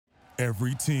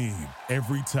Every team,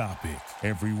 every topic,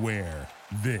 everywhere.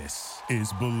 This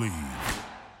is Believe.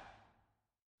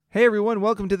 Hey everyone,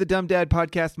 welcome to the Dumb Dad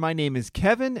Podcast. My name is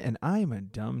Kevin, and I'm a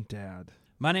dumb dad.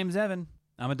 My name's Evan.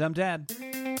 I'm a dumb dad.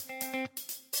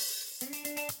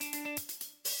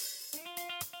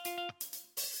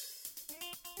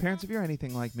 Parents, if you're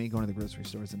anything like me, going to the grocery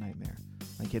store is a nightmare.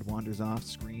 My kid wanders off,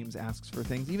 screams, asks for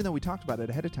things, even though we talked about it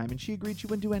ahead of time, and she agreed she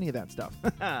wouldn't do any of that stuff.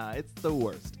 It's the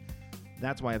worst.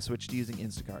 That's why I've switched to using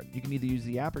Instacart. You can either use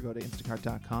the app or go to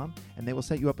instacart.com, and they will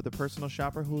set you up with a personal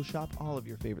shopper who will shop all of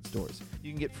your favorite stores.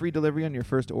 You can get free delivery on your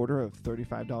first order of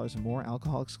 $35 or more,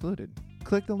 alcohol excluded.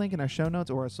 Click the link in our show notes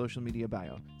or our social media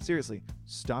bio. Seriously,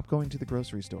 stop going to the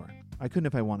grocery store. I couldn't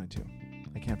if I wanted to.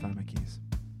 I can't find my keys.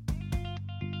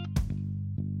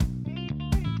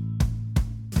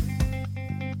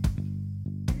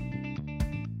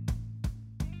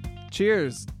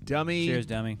 Cheers, dummy. Cheers,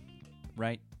 dummy.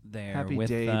 Right there. Happy with,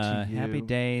 day to you. Happy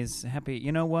days. Happy,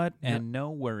 you know what? Yep. And no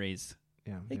worries.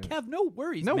 Yeah, Hey, yeah. Kev, no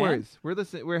worries, No man. worries.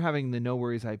 We're having the No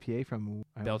Worries IPA from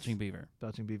Belching Beaver.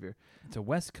 Belching Beaver. It's a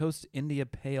West Coast India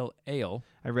Pale Ale.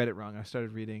 I read it wrong. I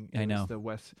started reading. It I know. was the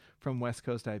West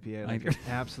Coast IPA. I Like an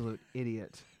absolute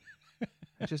idiot.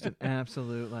 Just an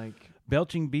absolute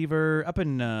Belching Beaver up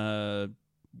in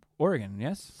Oregon,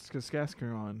 yes?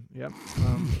 Saskatchewan. Yep.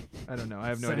 I don't know. I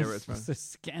have no idea where it's from.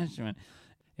 Saskatchewan.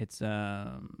 It's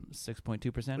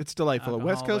 6.2%. It's delightful. Alcohol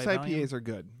West Coast by volume. IPAs are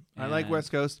good. I like And-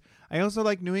 West Coast. I also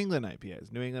like New England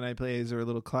IPAs. New England IPAs are a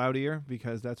little cloudier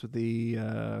because that's what the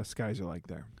skies are like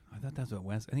there. I thought that's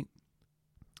what I think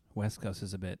West Coast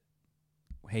is a bit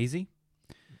hazy.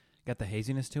 Got the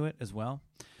haziness to it as well.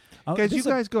 Oh, Guys, this you is a-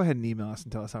 guys go ahead and email us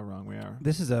and tell us how wrong we are.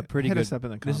 This is a pretty Hit good. us up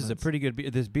in the comments. This is a pretty good beer.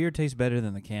 This beer tastes better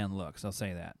than the can looks. I'll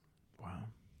say that.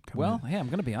 Wow. Hey, I'm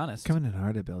going to be honest. Coming in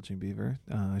hard at Belching Beaver.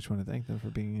 I just want to thank them for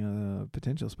being a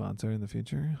potential sponsor in the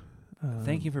future.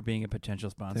 Thank you for being a potential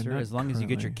sponsor. not As long as you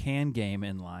get your currently. can game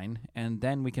in line, and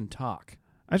then we can talk.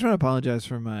 I just want to apologize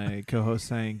for my co-host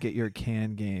saying, get your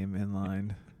can game in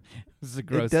line. This is a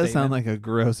gross It does sound statement. like a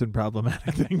gross and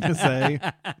problematic thing to say.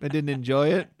 I didn't enjoy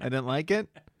it. I didn't like it.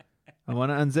 I want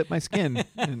to unzip my skin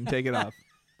and take it off.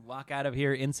 Walk out of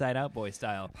here Inside Out Boy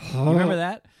style. You remember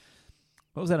that?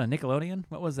 What was that on Nickelodeon?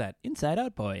 What was that? Inside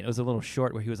Out Boy. It was a little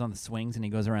short where he was on the swings and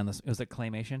he goes around. It was like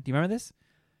claymation. Do you remember this?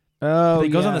 Oh, He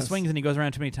goes on the yes. swings and he goes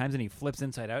around too many times and he flips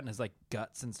inside out and has like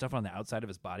guts and stuff on the outside of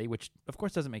his body, which of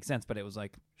course doesn't make sense, but it was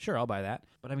like, sure, I'll buy that.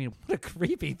 But I mean, what a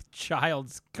creepy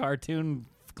child's cartoon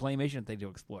claymation thing to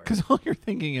explore. Because all you're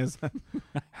thinking is,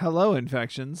 hello,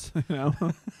 infections. You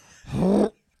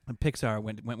know? And Pixar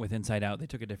went with Inside Out. They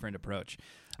took a different approach.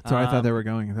 So I thought they were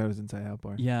going. I thought it was Inside Out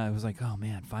Boy. Yeah, it was like, oh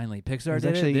man, finally Pixar was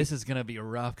did actually- it. This is gonna be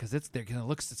rough because it's gonna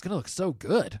look so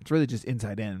good. It's really just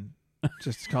Inside In.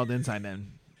 Just called Inside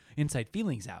In. Inside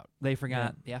Feelings Out. They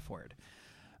forgot the F word.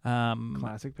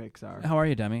 Classic Pixar. How are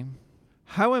you, dummy?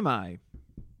 How am I?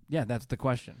 Yeah, that's the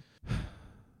question.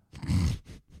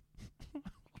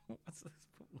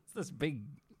 What's this big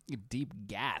deep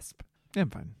gasp? Yeah, I'm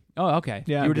fine. Oh, okay.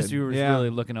 Yeah, you were I'm just good. you were Yeah. really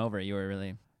looking over it. You were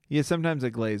really Yeah, sometimes I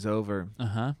glaze over.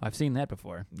 I've seen that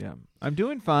before. Yeah. I'm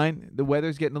doing fine. The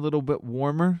weather's getting a little bit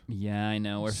warmer. Yeah, I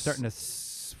know. We're S- starting to.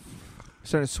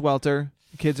 Starting to swelter.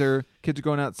 Kids are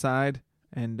going outside,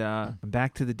 and I'm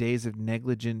back to the days of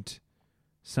negligent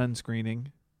sunscreening.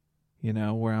 You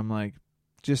know, where I'm like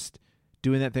just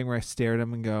doing that thing where I stare at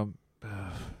them and go,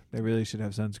 "Ugh, they really should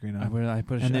have sunscreen on." I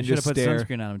should then have just put stare.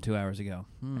 sunscreen on them 2 hours ago.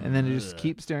 And then just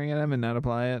keep staring at them and not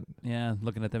apply it. Yeah,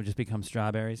 looking at them just become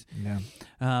strawberries. Yeah.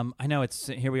 I know it's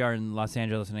here we are in Los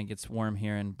Angeles and it gets warm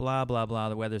here and blah blah blah.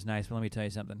 The weather's nice, but let me tell you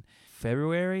something.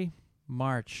 February,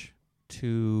 March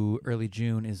to early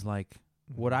June is like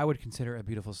what I would consider a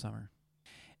beautiful summer,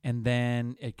 and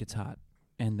then it gets hot,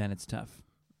 and then it's tough,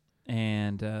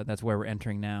 and that's where we're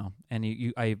entering now. And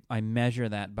I measure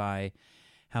that by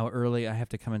how early I have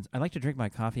to come in. I like to drink my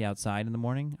coffee outside in the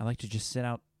morning. I like to just sit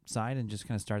outside and just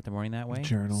kind of start the morning that way.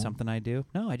 Journal. Something I do.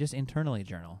 No, I just internally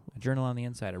journal. I journal on the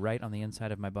inside. I write on the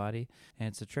inside of my body, and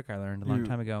it's a trick I learned a long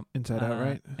time ago. Inside out,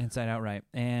 right? Inside out, right?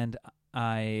 And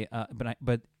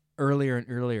but earlier and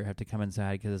earlier have to come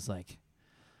inside because it's like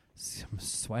I'm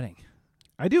sweating.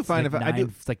 I do find It's like if I do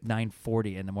it's like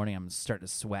 9:40 in the morning. I'm starting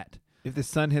to sweat. if the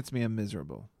sun hits me, I'm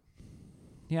miserable.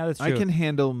 Yeah, that's true. I can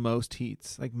handle most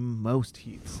heats, like most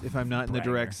heats, if I'm not in the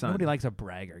Bragger. direct sun. Nobody likes a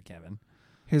bragger, Kevin.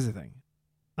 Here's the thing.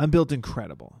 I'm built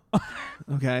incredible.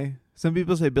 Okay? Some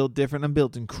people say built different. I'm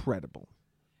built incredible.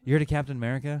 You heard of Captain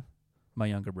America? My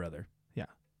younger brother. Yeah.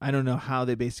 I don't know how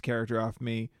they based a character off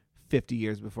me 50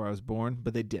 years before I was born,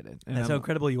 but they did it. And That's how I'm-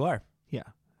 incredible you are. Yeah.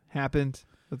 Happened.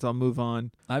 Let's all move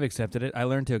on. I've accepted it. I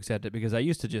learned to accept it because it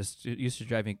used to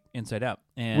drive me inside out.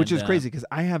 And, Which is crazy because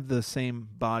I have the same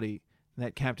body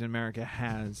that Captain America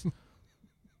has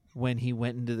when he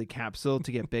went into the capsule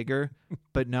to get bigger,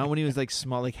 but not when he was like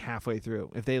small, like halfway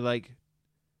through. If they like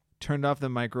turned off the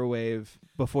microwave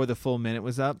before the full minute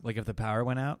was up, Like if the power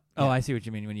went out? Yeah. Oh, I see what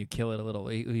you mean. When you kill it a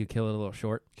little, you kill it a little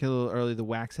short. kill a little early, the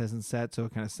wax hasn't set, so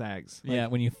it kind of sags. Yeah,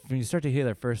 when you start to hear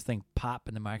the first thing pop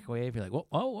in the microwave, you're like, whoa,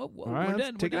 All right, we're let's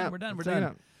done, take it out. we're done, Let's we're take it done.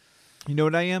 out. You know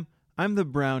what I am? I'm the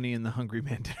brownie in the Hungry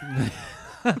Man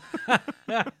dinner.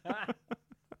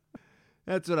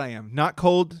 That's what I am. Not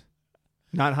cold,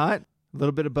 not hot, a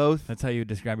little bit of both. That's how you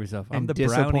describe yourself. I'm And the brownie.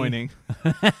 disappointing.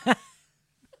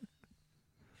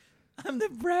 I'm the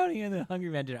brownie in the Hungry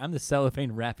Man dinner. I'm the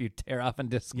cellophane wrap you tear off and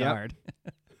discard.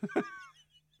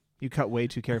 You cut way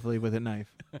too carefully with a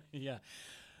knife. Yeah.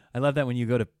 I love that when you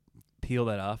go to peel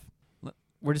that off.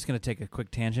 We're just going to take a quick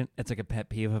tangent. It's like a pet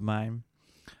peeve of mine.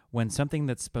 When something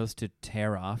that's supposed to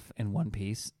tear off in one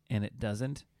piece and it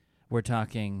doesn't, we're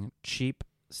talking cheap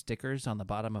stickers on the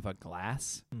bottom of a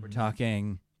glass. We're Mhm.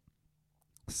 talking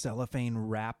cellophane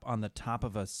wrap on the top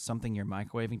of something you're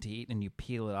microwaving to eat, and you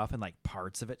peel it off and like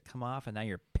parts of it come off, and now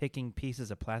you're picking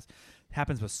pieces of plastic.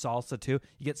 Happens with salsa too.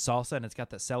 You get salsa and it's got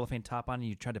that cellophane top on, and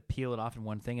you try to peel it off in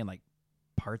one thing, and like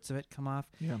parts of it come off,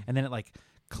 Yeah. and then it like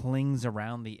clings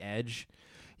around the edge,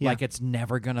 Yeah. like it's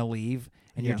never gonna leave,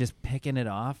 and you're Yeah. just picking it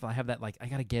off. I have that like I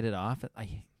gotta get it off. That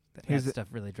Here's the- stuff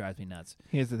really drives me nuts.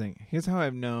 Here's the thing. Here's how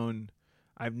I've known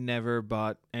I've never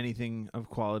bought anything of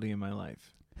quality in my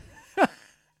life.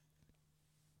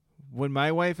 When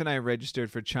my wife and I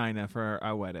registered for China for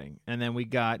our wedding, and then we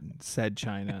got said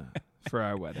China for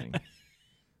our wedding,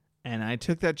 and I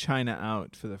took that China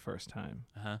out for the first time,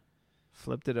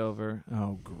 flipped it over.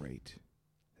 Oh, great.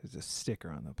 There's a sticker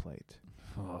on the plate.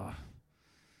 Oh,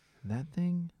 That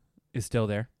thing it's still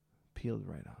there peeled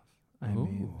right off. I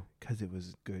mean, Ooh. because it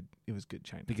was good. It was good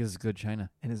China. because it's good China.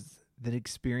 And that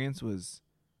experience was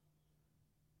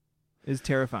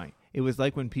terrifying. It was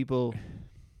like when people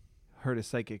heard a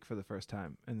psychic for the first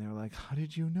time, and they were like, "How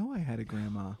did you know I had a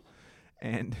grandma?"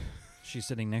 And She's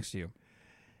sitting next to you.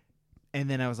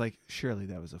 then I was like, "Surely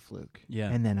that was a fluke." Yeah.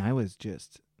 And then I was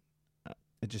just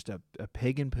a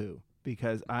pig in poo,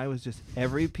 because I was just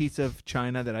every piece of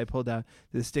china that I pulled out,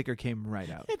 the sticker came right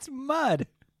out. It's mud.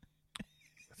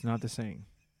 It's not the same.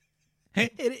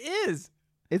 It is.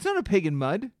 It's not a pig in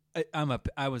mud.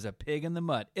 I was a pig in the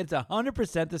mud. It's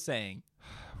 100% the saying.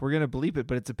 We're gonna bleep it,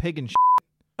 but it's a pig in shit.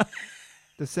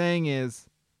 The saying is,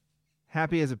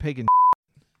 "Happy as a pig in."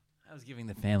 I was giving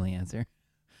the family answer.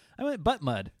 I went butt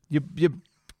mud. You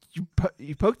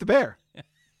poked the bear.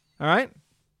 All right.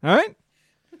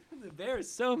 The bear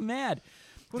is so mad.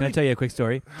 Can I tell you a quick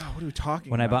story? Oh, what are we talking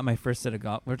When about? I bought my first set of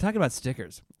golf, we're talking about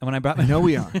stickers. And when I bought my I know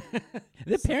we are.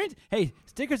 hey,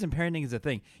 stickers and parenting is a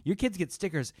thing. Your kids get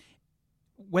stickers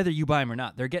whether you buy them or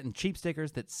not. They're getting cheap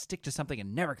stickers that stick to something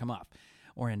and never come off,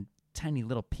 or in tiny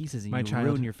little pieces, and you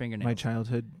ruin your fingernails. My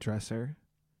childhood dresser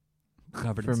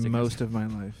Covered for in stickers. most of my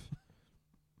life.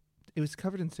 It was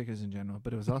covered in stickers in general,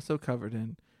 but it was also covered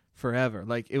in forever.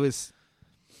 Like, it was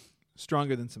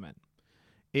stronger than cement.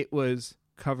 It was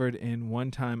covered in,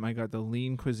 one time I got the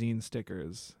Lean Cuisine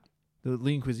stickers, the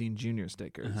Lean Cuisine Junior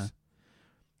stickers,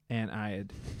 and I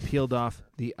had peeled off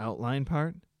the outline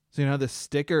part. So you know how the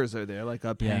stickers are there, like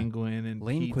a penguin and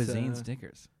Lean pizza. Cuisine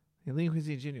stickers. Yeah, Lean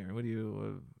Cuisine Junior. What are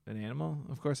you, an animal?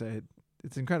 Of course I had.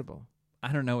 It's incredible.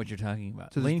 I don't know what you're talking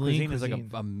about. So Lean there's Lean Cuisine is like Cuisine.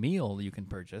 a meal you can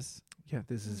purchase. Yeah,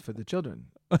 this is for the children.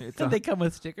 It's They come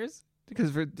with stickers?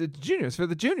 because for the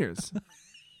juniors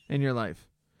in your life.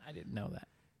 I didn't know that.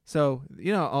 So,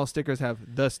 you know, all stickers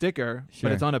have the sticker, Sure.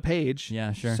 but it's on a page.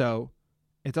 Yeah, sure. So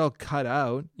it's all cut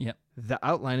out. Yep. The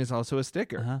outline is also a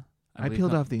sticker. I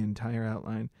peeled off the entire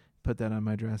outline, put that on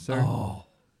my dresser. Oh.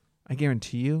 I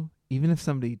guarantee you, even if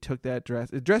somebody took that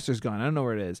the dresser's gone. I don't know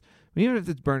where it is. But even if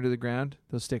it's burned to the ground,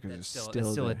 those stickers It's are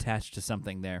still still there. attached to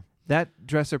something there. That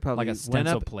dresser probably Like a went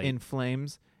stencil up plate. in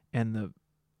flames, and the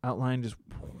outline just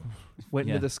went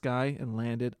Yeah. into the sky and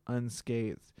landed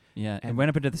unscathed. Yeah, it And- went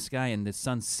up into the sky, and the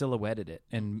sun silhouetted it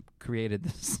and created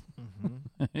this.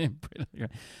 Let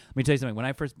me tell you something. When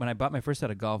I bought my first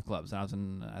set of golf gloves, I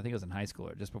think it was in high school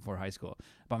or just before high school. I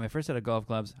bought my first set of golf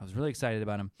gloves. I was really excited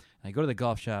about them. And I go to the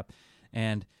golf shop,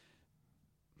 and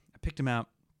I picked them out.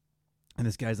 And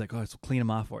this guy's like, "Oh, so clean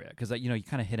them off for you," because you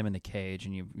kind of hit him in the cage,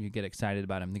 and you get excited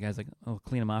about him. The guy's like, "Oh,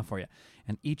 clean them off for you,"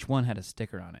 and each one had a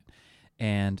sticker on it.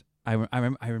 And I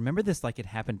remember this like it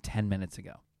happened 10 minutes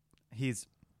ago. He's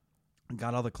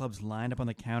got all the clubs lined up on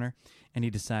the counter, and he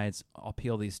decides, "I'll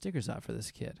peel these stickers off for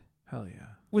this kid." Hell yeah.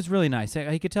 was really nice.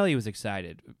 He could tell he was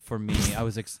excited for me. I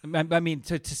was, I mean,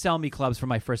 to sell me clubs for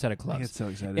my first set of I clubs. get so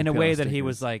excited. In a Peel way off that he stickers.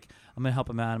 was like, I'm gonna help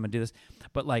him out. I'm gonna do this,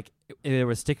 but like there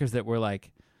were stickers that were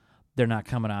like, they're not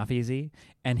coming off easy.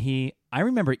 And I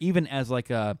remember even as like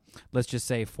a, let's just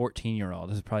say 14-year-old.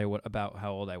 This is probably about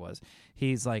how old I was.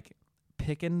 He's like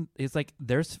He's like,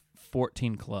 there's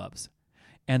 14 clubs.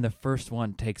 And the first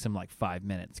one takes him like 5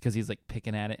 minutes because he's like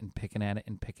picking at it and picking at it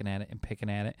and picking at it and picking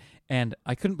at it. And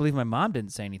I couldn't believe my mom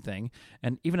didn't say anything.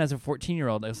 And even as a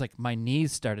 14-year-old, it was like my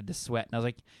knees started to sweat. And I was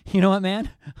like, you know what,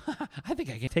 man? I think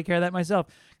I can take care of that myself.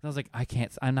 And I was like,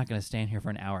 I'm not going to stand here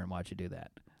for an hour and watch you do that.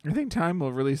 I think time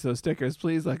will release those stickers.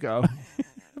 Please let go.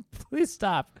 Please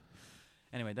stop.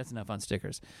 Anyway, that's enough on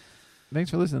stickers. Thanks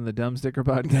for listening to the Dumb Sticker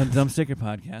Podcast. Dumb Sticker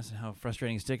Podcast and how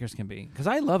frustrating stickers can be. Because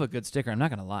I love a good sticker. I'm not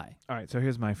going to lie. All right, so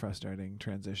here's my frustrating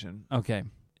transition. Okay.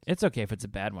 It's okay if it's a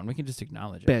bad one. We can just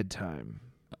acknowledge it. Bedtime.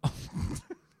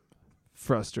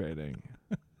 Frustrating.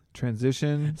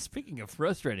 Transition. Speaking of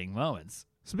frustrating moments.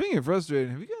 Speaking of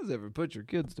frustrating, have you guys ever put your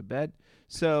kids to bed?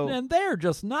 So, And they're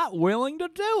just not willing to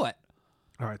do it.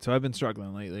 all right, so I've been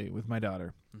struggling lately with my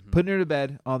daughter. Mm-hmm. Putting her to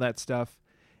bed, all that stuff,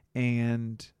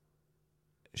 and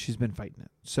she's been fighting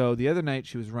it. So the other night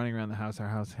she was running around the house. Our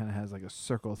house kind of has like a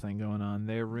circle thing going on.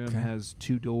 Their room Okay. has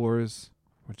 2 doors,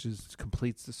 which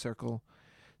completes the circle.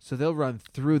 So they'll run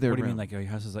through their What do you room. mean, like, your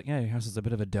house is like, yeah, your house is a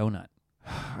bit of a donut.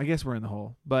 I guess we're in the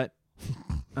hole, but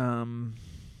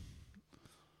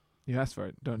you asked for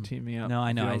it. Don't team me up. No, I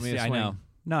if know. you I want me to see. I swing. know.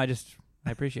 No, I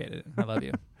appreciate it. I love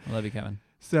you. I love you, Kevin.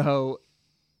 So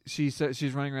she's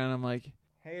running around. I'm like,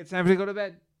 hey, it's time to go to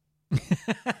bed.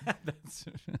 That's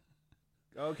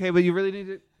Okay, but you really need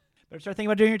to. better start thinking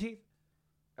about doing your teeth.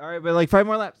 All right, but like 5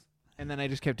 more laps. And then I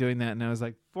just kept doing that, and I was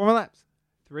like, 4 more laps,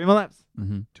 3 more laps,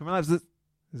 Mm-hmm. 2 more laps. This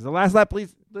is the last lap.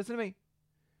 Please listen to me.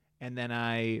 And then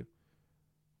I,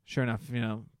 sure enough,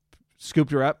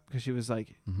 scooped her up because she was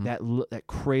like Mhm. that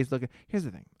crazed looking. Here's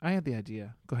the thing. I had the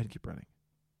idea. Go ahead and keep running.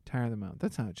 Tire them out.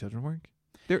 That's not how children work.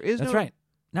 There is That's no right.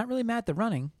 Not really mad at the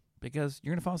running because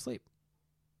you're going to fall asleep.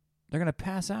 They're going to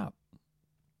pass out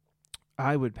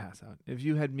I would pass out if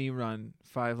you had me run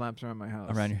 5 laps around my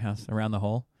house. around your house, around the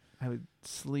hole I would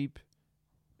sleep,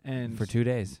 and for 2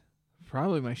 days.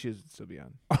 probably my shoes would still be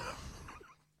on.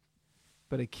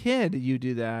 But a kid, you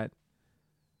do that.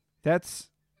 That's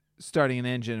starting an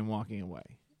engine and walking away.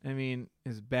 I mean,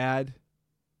 it's bad.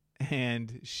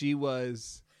 And she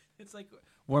was. It's like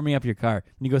warming up your car.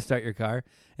 When you go start your car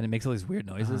and it makes all these weird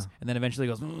noises Uh-huh. and then eventually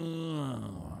goes.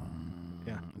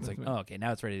 Yeah, It's like, that's what- oh, okay,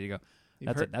 now it's ready to go.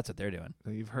 That's what they're doing.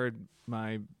 You've heard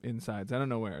my insides. I don't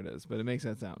know where it is, but it makes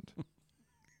that sound.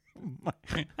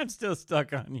 I'm still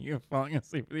stuck on you falling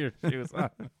asleep with your shoes on.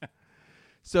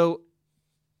 So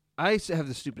I used to have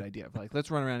the stupid idea of like,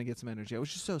 let's run around and get some energy out,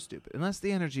 which is so stupid. Unless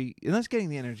getting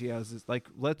the energy out is like,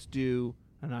 let's do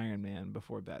an Iron Man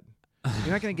before bed.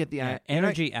 You're not going to get the Yeah,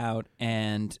 energy out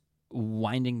and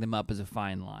winding them up is a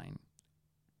fine line.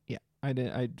 Yeah, I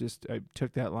did. I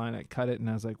took that line, I cut it, and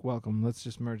I was like, welcome. Let's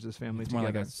just merge this family It's more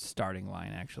together. like a starting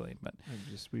line, actually. But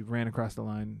We ran across the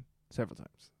line several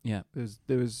times. yeah,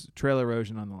 There was trail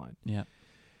erosion on the line. yeah.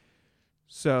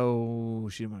 So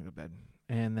she didn't want to go to bed.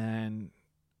 And then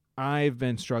I've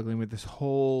been struggling with this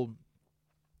whole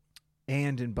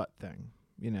and butt thing.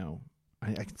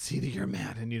 I can see that you're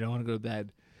mad and you don't want to go to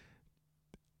bed.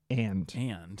 And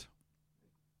And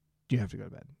you have to go to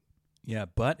bed. yeah,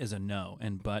 butt is a no,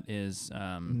 and butt is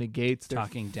Negates their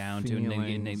talking down to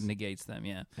feelings. negates them.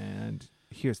 Yeah. And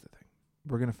here's the thing.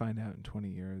 We're going to find out in 20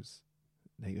 years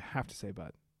that you have to say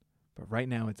butt. But right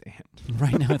now it's and.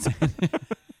 Right now it's.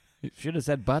 You should have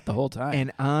said butt the whole time.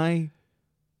 And I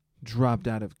dropped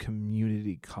out of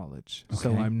community college.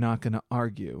 So Okay. I'm not going to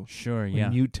argue. sure, When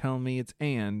yeah. you tell me it's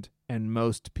and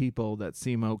most people that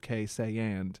seem okay say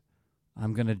and,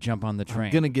 I'm gonna jump on the train.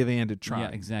 I'm going to give and a try. Yeah,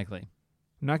 exactly.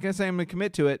 I'm not going to say I'm going to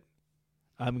commit to it.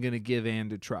 I'm going to give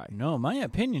and a try. No, my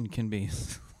opinion can be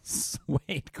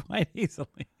swayed quite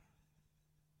easily.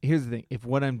 Here's the thing. If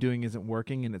what I'm doing isn't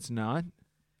working and it's not,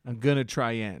 I'm going to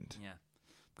try and. Yeah,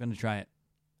 I'm gonna try it.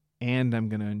 And I'm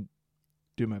going to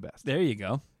do my best. There you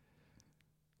go.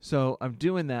 So I'm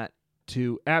doing that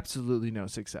to absolutely no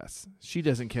success. She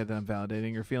doesn't care that I'm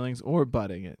validating her feelings or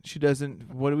butting it. She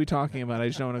doesn't. What are we talking about? I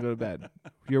just don't want to go to bed.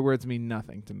 Your words mean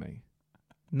nothing to me.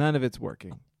 None of it's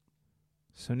working.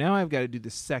 So now I've got to do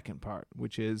the second part,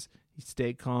 which is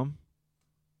stay calm.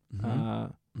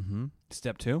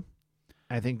 Step 2: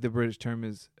 I think the British term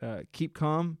is keep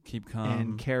calm keep calm.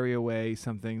 and carry away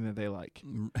something that they like.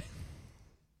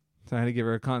 So I had to give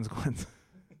her a consequence.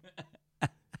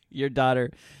 Your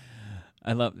daughter,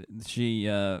 I love. She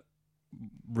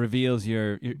reveals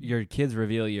your kids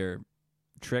reveal your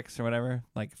tricks or whatever.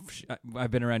 Like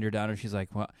I've been around your daughter. She's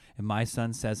like, well, and my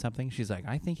son says something. She's like,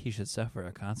 I think he should suffer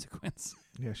a consequence.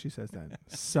 Yeah, she says that.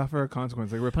 Suffer a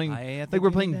consequence. Like we're playing. I Like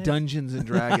we're playing Dungeons and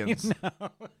Dragons.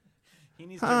 He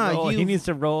needs to roll. He needs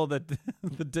to roll the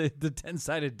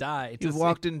 10-sided die. You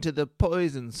walked into the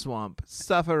poison swamp.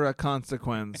 Suffer a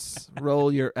consequence.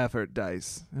 Roll your effort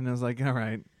dice. And I was like, all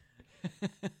right.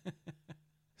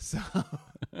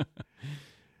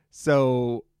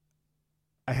 So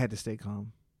I had to stay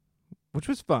calm, which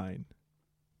was fine.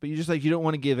 But you just like, you don't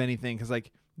want to give anything because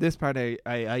like this part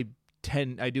I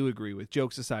do agree with.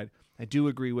 Jokes aside, I do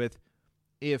agree with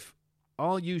if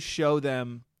all you show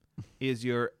them is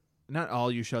not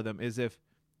all you show them is if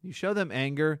you show them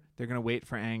anger, they're going to wait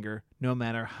for anger no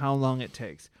matter how long it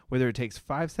takes, whether it takes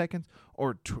 5 seconds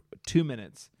or 2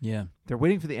 minutes. Yeah. They're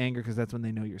waiting for the anger because that's when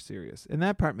they know you're serious. And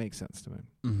that part makes sense to me.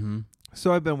 Mm-hmm.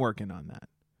 So I've been working on that.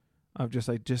 Of just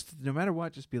no matter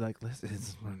what, just be like, listen,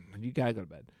 you got to go to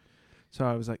bed. So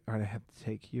I was like, all right, I have to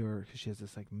take because she has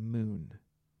this like moon.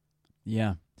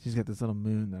 Yeah. She's got this little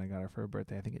moon that I got her for her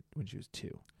birthday. I think when she was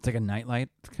 2. It's like a nightlight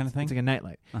kind of thing? It's like a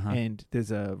nightlight. Uh-huh. And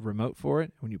there's a remote for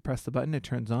it. When you press the button, it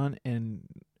turns on, and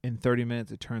in 30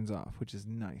 minutes, it turns off, which is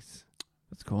nice.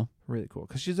 That's cool. Really cool.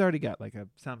 Because she's already got like a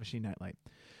Sound Machine nightlight.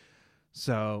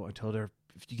 So I told her,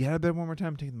 if you get out of bed one more time,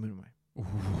 I'm taking the moon away.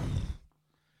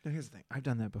 Now, here's the thing. I've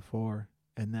done that before,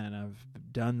 and then I've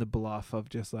done the bluff of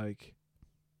just like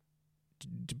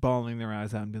bawling their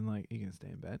eyes out and been like, you can stay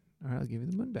in bed. All right, I'll give you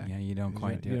the moon back. Yeah, you don't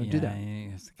quite do it. You don't do that.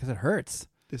 Because it hurts.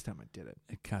 This time I did it.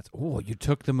 It cuts. Oh, you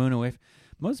took the moon away.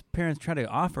 Most parents try to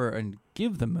offer and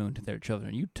give the moon to their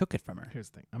children. You took it from her.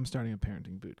 Here's the thing. I'm starting a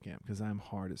parenting boot camp because I'm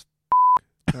hard as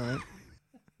all right?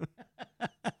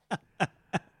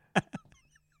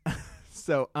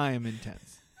 So I am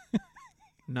intense.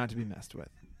 Not to be messed with.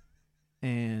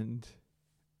 And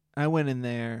I went in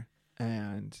there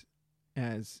and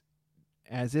as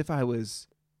if I was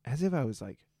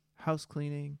like house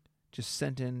cleaning, just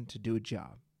sent in to do a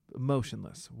job,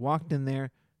 motionless. Walked in there,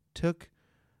 took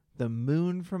the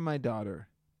moon from my daughter,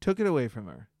 took it away from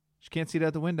her. She can't see it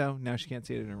out the window. Now she can't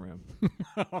see it in her room.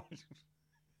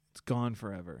 It's gone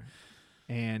forever.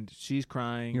 And she's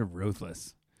crying. You're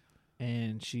ruthless.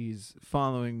 And she's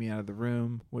following me out of the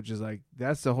room, which is like,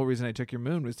 that's the whole reason I took your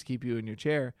moon was to keep you in your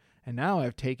chair. And now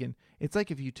it's like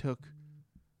if you took,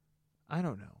 I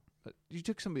don't know, but you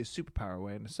took somebody's superpower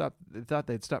away and they thought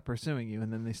they'd stop pursuing you,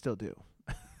 and then they still do.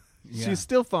 Yeah. She's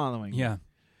still following. Yeah. Me.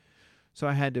 So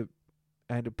I had to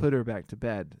put her back to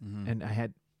bed, and I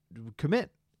had to commit.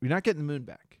 You're not getting the moon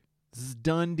back. This is a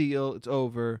done deal. It's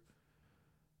over.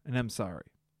 And I'm sorry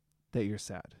that you're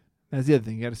sad. That's the other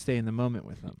thing. You got to stay in the moment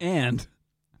with them. And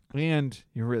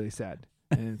you're really sad.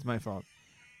 And it's my fault.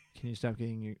 Can you stop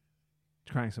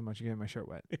crying so much you're getting my shirt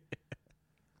wet?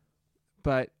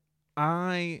 But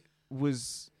I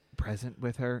was present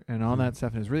with her and all that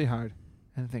stuff, and it was really hard.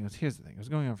 And the thing was, here's the thing. It was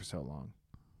going on for so long.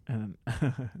 And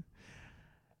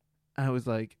I was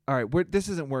like, all right, this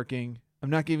isn't working. I'm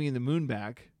not giving you the moon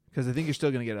back because I think you're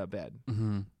still going to get out of bed.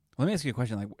 Mm-hmm. Let me ask you a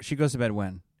question. Like, she goes to bed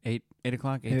when? 8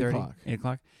 o'clock? 8:30? 8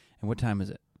 o'clock? And what time is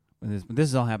it? This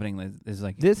is all happening. This is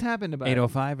like this happened about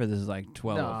 8:05, or this is like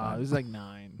 12:05? No, it was like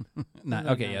 9.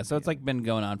 Okay, yeah. So it's like been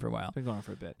going on for a while. It's been going on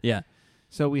for a bit. Yeah.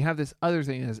 So we have this other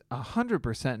thing that's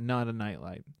 100% not a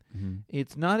nightlight. Mm-hmm.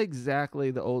 It's not exactly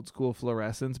the old school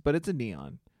fluorescence, but it's a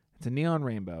neon. It's a neon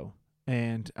rainbow.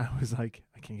 And I was like,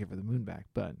 I can't give her the moon back,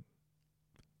 but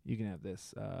you can have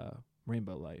this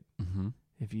rainbow light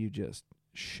if you just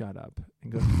shut up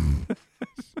and go.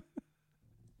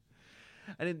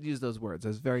 I didn't use those words. I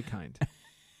was very kind.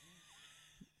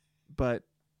 But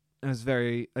I was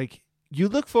very, like, you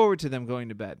look forward to them going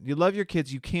to bed. You love your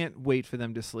kids. You can't wait for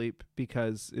them to sleep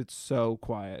because it's so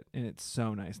quiet and it's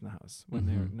so nice in the house when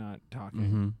they're not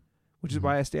talking. Which is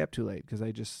why I stay up too late, because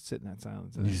I just sit in that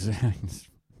silence. And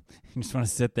you just want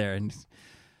to sit there and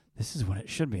this is what it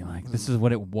should be like. This is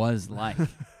what it was like.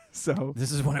 So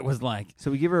this is what it was like. So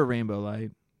we give her a rainbow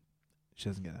light. She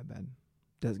doesn't get out of bed.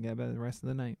 Doesn't get out of bed the rest of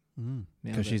the night.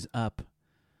 Because she's up.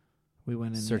 We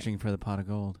went in searching for the pot of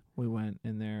gold. We went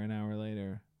in there an hour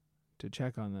later to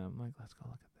check on them. Like, let's go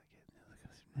look at that kid.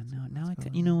 And now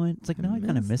you know what? It's like, now I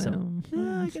kind of miss him.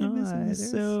 I kind of miss him. They're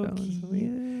so cute.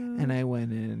 And I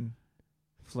went in,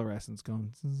 fluorescence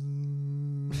going,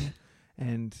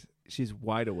 and she's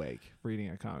wide awake reading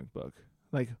a comic book.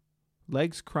 Like,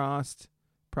 legs crossed,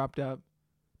 propped up,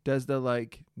 does the,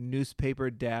 like, newspaper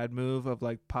dad move of,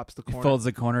 like, pops the corner. Folds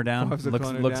the corner down, looks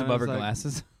down, above her like,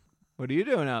 glasses. What are you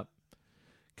doing up?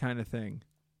 Kind of thing.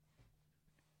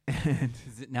 And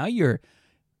now you're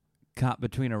caught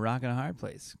between a rock and a hard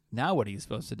place. Now what are you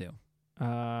supposed to do?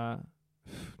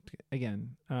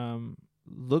 Again,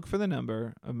 look for the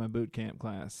number of my boot camp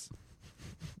class,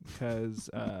 because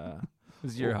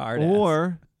Was your hard ass.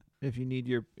 or if you need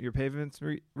your pavements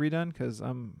redone, because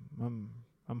I'm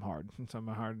hard, so I'm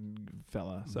a hard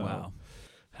fella. So Wow.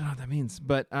 I don't know what that means,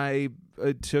 but I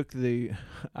took the.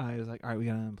 I was like, all right, we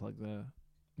gotta unplug the.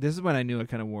 This is when I knew I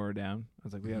kind of wore her down. I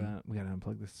was like, we gotta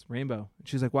unplug this rainbow. And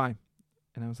she's like, why?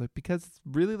 And I was like, because it's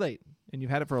really late and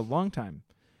you've had it for a long time,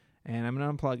 and I'm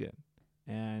gonna unplug it.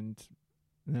 And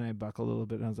then I buckled a little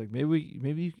bit, and I was like,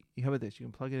 maybe how about this? You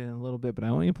can plug it in a little bit, but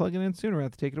I want you to plug it in sooner. I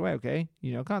have to take it away, okay?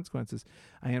 You know, consequences.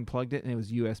 I unplugged it, and it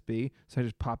was USB, so I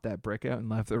just popped that brick out and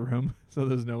left the room, so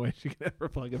there's no way she could ever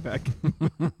plug it back.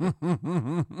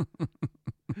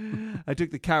 I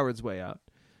took the coward's way out.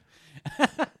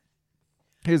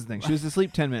 Here's the thing. She was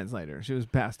asleep 10 minutes later. She was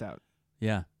passed out.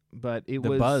 Yeah. But The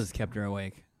buzz kept her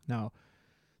awake. No.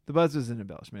 The buzz was an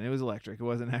embellishment. It was electric. It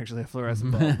wasn't actually a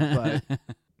fluorescent bulb, but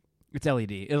It's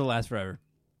LED. It'll last forever.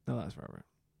 it'll last forever.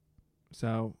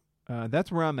 So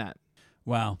that's where I'm at.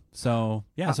 Wow. So,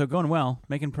 yeah, so going well,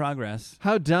 making progress.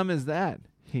 How dumb is that?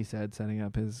 He said, setting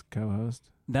up his co-host.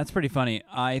 That's pretty funny.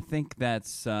 I think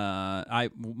that's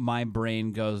my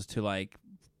brain goes to like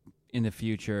in the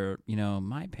future, you know,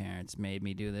 my parents made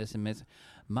me do this, and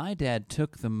my dad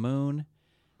took the moon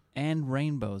and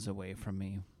rainbows away from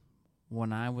me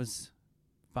when I was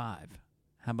 5.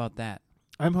 How about that?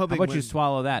 I'm hoping. How about you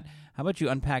swallow that? How about you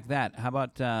unpack that? How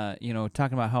about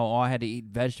talking about how I had to eat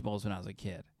vegetables when I was a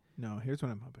kid? No, here's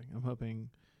what I'm hoping. I'm hoping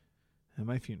at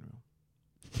my funeral,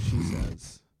 she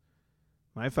says,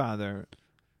 my father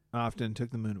often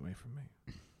took the moon away from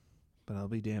me, but I'll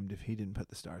be damned if he didn't put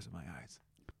the stars in my eyes.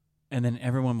 And then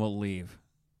everyone will leave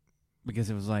because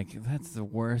it was like, that's the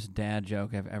worst dad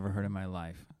joke I've ever heard in my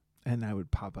life. And I would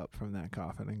pop up from that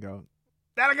coffin and go,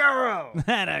 "That a girl!"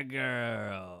 That a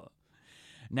girl.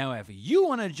 Now, if you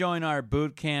want to join our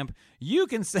boot camp, you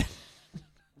can say...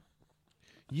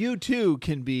 You too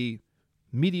can be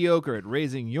mediocre at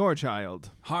raising your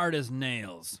child. hard as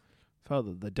nails.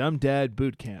 Follow the Dumb Dad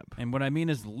Boot Camp. And what I mean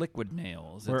is liquid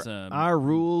nails. Where It's our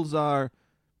rules are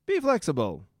be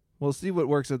flexible. We'll see what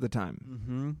works at the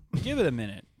time. Give it a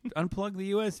minute. Unplug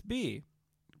the USB.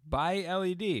 Buy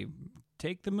LED.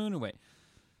 Take the moon away.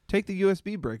 Take the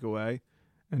USB brick away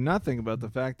and not think about the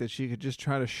fact that she could just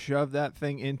try to shove that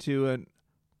thing into a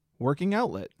working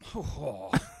outlet.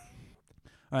 All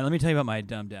right, let me tell you about my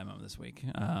dumb demo this week.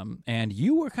 And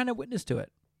you were kind of witness to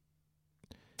it.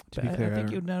 To be clear, I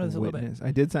think you'd notice a little bit.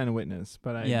 I did sign a witness,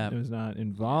 but I was not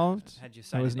involved. Had you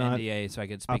sign was an not NDA so I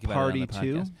could speak a about party it on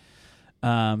too. the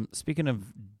podcast. Speaking of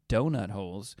donut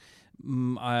holes,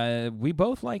 we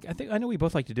both like. I know we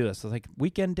both like to do this. So like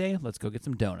weekend day, let's go get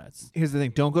some donuts. Here's the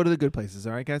thing: don't go to the good places.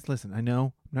 All right, guys. Listen, I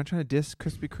know I'm not trying to diss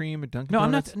Krispy Kreme or Dunkin' No,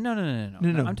 Donuts. I'm not.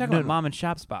 No. I'm talking about mom and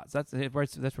shop spots. That's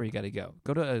where you got to go.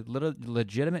 Go to a little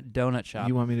legitimate donut shop.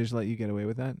 You want me to just let you get away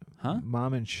with that? Huh?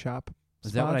 Mom and shop.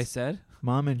 Is that what I spots? said?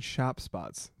 Mom and shop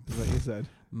spots is what you said.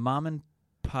 Mom and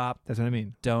pop That's what I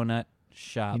mean. donut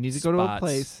shop. You need to go to a spots.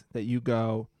 place that you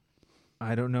go,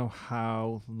 I don't know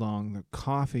how long the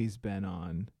coffee's been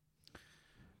on,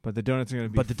 but the donuts are going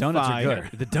to be But the donuts fire. are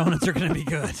good. The donuts are going to be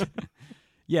good.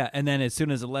 Yeah, and then as soon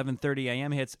as 11:30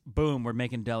 a.m. hits, boom, we're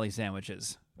making deli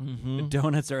sandwiches. Mm-hmm. The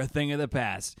donuts are a thing of the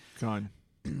past. Gone.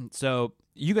 So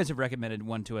you guys have recommended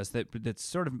one to us that's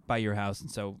sort of by your house,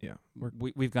 and so Yeah,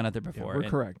 we've gone out there yeah, before. we're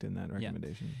and, correct in that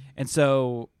recommendation. And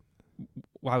so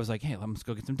I was like, hey, let's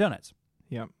go get some donuts.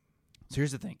 Yep. So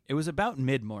here's the thing. It was about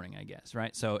mid-morning, I guess,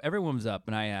 right? So everyone was up,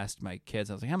 and I asked my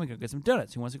kids, I was like, I'm going to go get some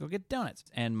donuts. Who wants to go get donuts?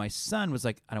 And my son was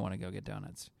like, I don't want to go get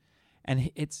donuts. And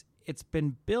it's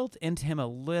been built into him a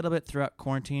little bit throughout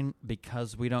quarantine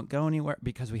because we don't go anywhere,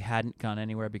 because we hadn't gone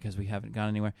anywhere, because we haven't gone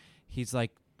anywhere. He's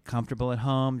like comfortable at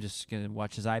home, just going to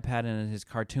watch his iPad and his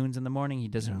cartoons in the morning. He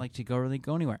doesn't like to really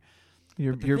go anywhere.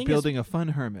 You're But the thing building a fun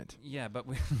hermit. Yeah, but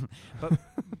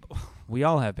we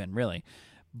all have been, really.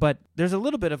 But there's a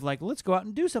little bit of like, let's go out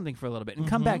and do something for a little bit and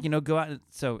come back, go out.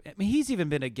 So, I mean, he's even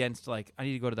been against like, I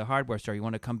need to go to the hardware store. You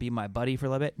want to come be my buddy for a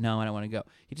little bit? No, I don't want to go.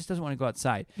 He just doesn't want to go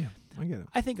outside. Yeah, I get it.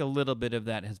 I think a little bit of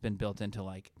that has been built into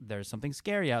like, there's something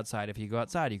scary outside. If you go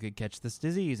outside, you could catch this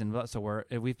disease. And so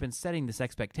we've been setting this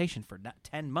expectation for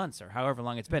 10 months or however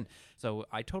long it's been. So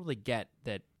I totally get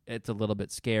that it's a little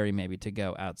bit scary maybe to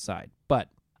go outside. But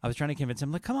I was trying to convince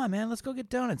him, like, come on, man, let's go get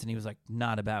donuts. And he was like,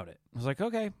 not about it. I was like,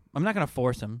 okay, I'm not going to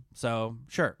force him. So,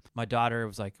 sure. My daughter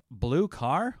was like, blue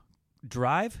car?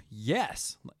 Drive?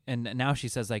 Yes. And now she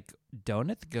says, like,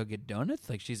 donuts? Go get donuts?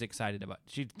 Like, she's excited about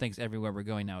it. She thinks everywhere we're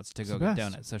going now it's to go get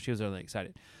donuts. So she was really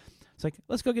excited. It's like,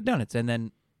 let's go get donuts. And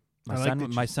then My I like son, that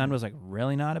my you- son was like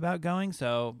really not about going,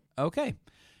 so okay.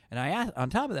 And I asked, on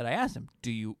top of that, I asked him,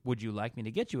 would you like me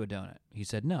to get you a donut? He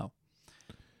said no.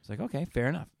 It's like, okay, fair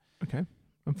enough. Okay,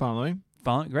 I'm following.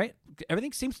 Great.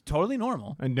 Everything seems totally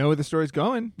normal. I know where the story's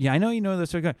going. Yeah, I know you know the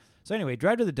story. So anyway,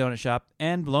 drive to the donut shop,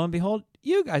 and lo and behold,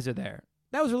 you guys are there.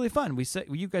 That was really fun. We said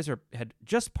you guys had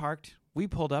just parked. We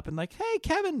pulled up and like, hey,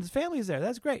 Kevin's family's there.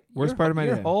 That's great. Worst part of my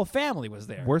your day. whole family was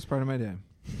there. Worst part of my day.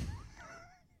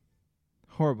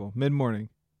 Horrible. Mid-morning.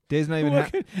 Day's not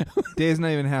even day's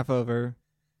not even half over.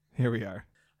 Here we are.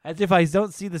 As if I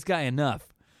don't see this guy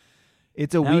enough.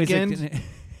 It's a Now he's weekend.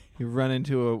 You run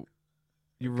into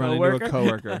a coworker?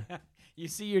 coworker. You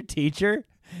see your teacher.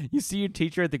 You see your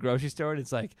teacher at the grocery store, and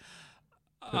it's like,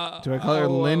 Do I call her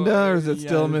Linda, or is it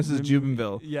still Mrs.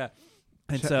 Jubinville? Yeah.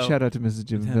 And Shout out to Mrs.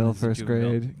 Jubinville, Mrs. first Jubinville.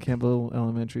 grade, Campbell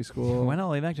Elementary School. went all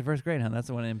the way back to first grade, huh? That's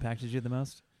the one that impacted you the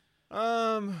most.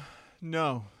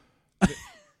 No,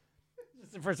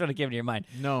 That's the first one that came to your mind.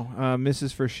 no.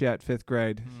 Mrs. Frechette, fifth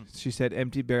grade. Hmm. She said,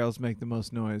 "Empty barrels make the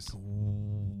most noise."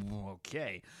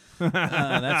 Okay.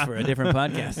 That's for a different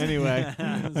podcast. Anyway, I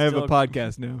have a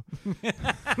podcast now.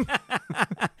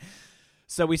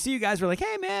 So we see you guys. We're like,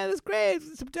 hey, man, that's great.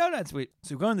 Some donuts. So we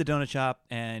go in the donut shop,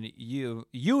 and you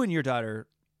and your daughter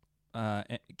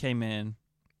came in,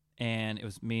 and it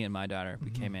was me and my daughter.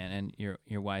 We came in, and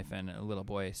your wife and a little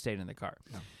boy stayed in the car.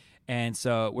 Yeah. And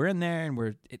so we're in there, and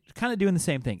we're kind of doing the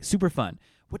same thing. Super fun.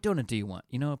 What donut do you want?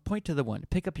 Point to the one.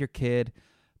 Pick up your kid.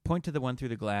 Point to the one through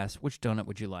the glass. Which donut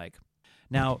would you like?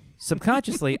 Now,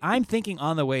 subconsciously, I'm thinking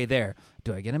on the way there,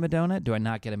 do I get him a donut? Do I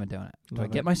not get him a donut? Do I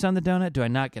Love get it. my son the donut? Do I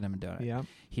not get him a donut? Yeah.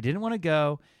 He didn't want to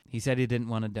go. He said he didn't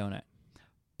want a donut.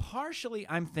 Partially,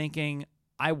 I'm thinking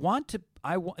we're going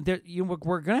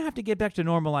to have to get back to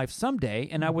normal life someday,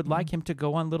 and I would like him to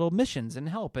go on little missions and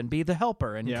help and be the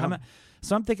helper and Yeah. come out.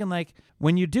 So I'm thinking, like,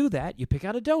 when you do that, you pick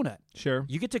out a donut. Sure.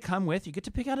 You get to come with, you get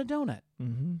to pick out a donut.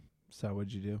 Mm-hmm. So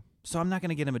what'd you do? So I'm not going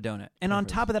to get him a donut. And on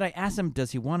Perfect. top of that, I asked him,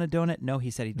 does he want a donut? No,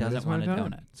 he said he doesn't want a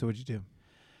donut. So what'd you do?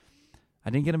 I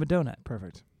didn't get him a donut.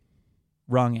 Perfect.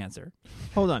 Wrong answer.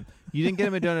 Hold on. You didn't get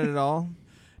him a donut at all?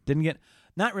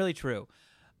 Not really true.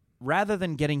 Rather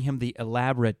than getting him the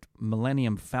elaborate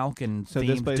Millennium Falcon So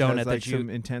this themed place donut has like that you some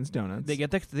intense donuts. they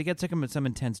get some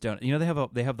intense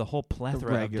donut. They have the whole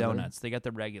plethora of regular. donuts. They got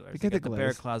the regulars. They They got got the the Bear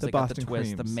glaze, Claws. the They got Boston the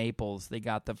twist. The creams. maples. They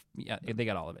got they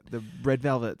got all of it. the red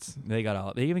velvets. They got all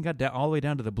of it. They even got all the way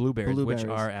down to the blueberries, which Blueberries.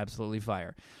 are absolutely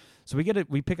fire. So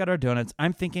we pick out our donuts.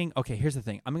 I'm thinking, okay, here's the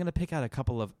thing. I'm going to pick out a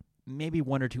couple of maybe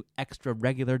one or two extra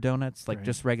regular donuts, like Right.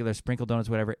 just regular sprinkle donuts,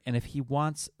 whatever. And if he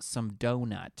wants some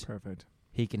donut, Perfect.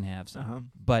 he can have some. Uh-huh.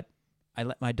 But I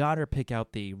let my daughter pick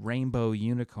out the rainbow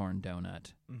unicorn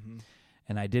donut, Mm-hmm.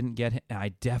 and I didn't get it. I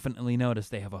definitely noticed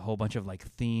they have a whole bunch of like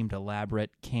themed, elaborate,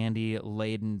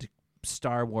 candy-laden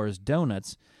Star Wars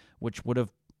donuts, which would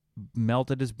have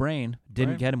melted his brain.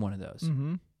 Didn't Right. get him one of those.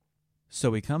 Mm-hmm. So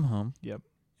we come home. Yep.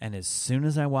 And as soon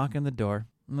as I walk in the door,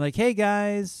 I'm like, hey,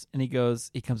 guys. And he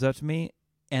comes up to me,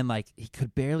 and like he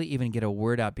could barely even get a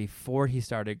word out before he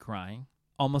started crying,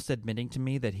 almost admitting to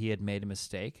me that he had made a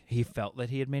mistake. He felt that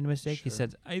he had made a mistake. He Sure.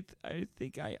 said, I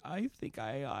think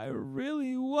I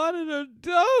really wanted a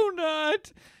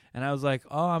donut. And I was like,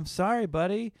 oh, I'm sorry,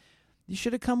 buddy. You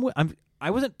should have come with. I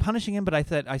wasn't punishing him, but I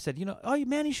said, oh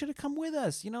man, you should have come with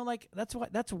us. Like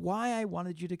that's why I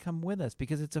wanted you to come with us,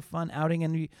 because it's a fun outing,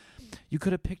 and you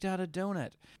could have picked out a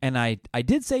donut. And I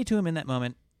did say to him in that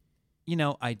moment,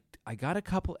 I got a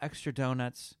couple extra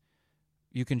donuts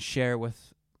you can share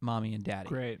with mommy and daddy.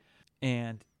 Great.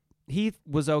 And he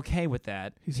was okay with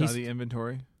that. He saw the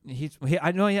inventory.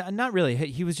 I know, yeah, not really.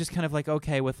 He was just kind of like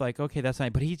okay with like, okay, that's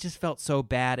fine. But he just felt so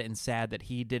bad and sad that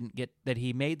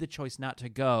he made the choice not to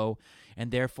go,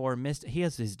 and therefore missed. He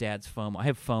has his dad's FOMO. I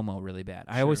have FOMO really bad.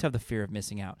 I always Sure. have the fear of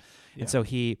missing out, Yeah. and so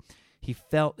he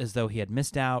felt as though he had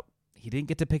missed out. He didn't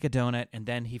get to pick a donut, and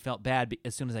then he felt bad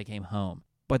as soon as I came home.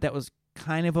 But that was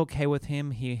kind of okay with him.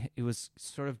 He was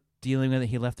sort of dealing with it.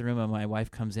 He left the room, and my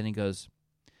wife comes in and goes,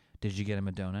 "Did you get him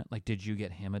a donut? Like, did you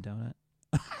get him a donut?"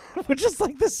 Which is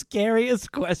like the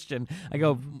scariest question. I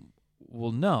go,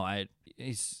 well, no.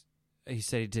 He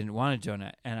said he didn't want a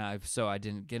donut, and I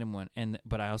didn't get him one.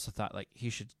 But I also thought like he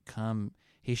should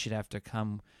have to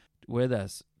come with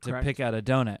us to Correct. pick out a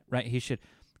donut, right? He should,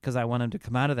 because I want him to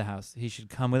come out of the house. He should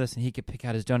come with us, and he could pick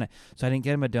out his donut. So I didn't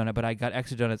get him a donut, but I got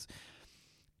extra donuts.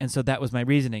 And so that was my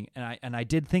reasoning, and I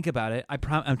did think about it. I'm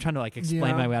trying to like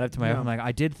explain my way out of to my wife. I'm like,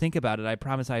 I did think about it. I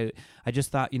promise. I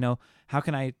just thought, how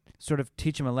can I sort of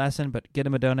teach him a lesson, but get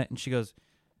him a donut? And she goes,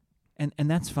 and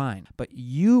that's fine. But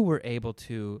you were able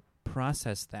to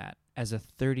process that as a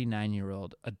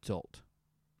 39-year-old adult.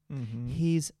 Mm-hmm.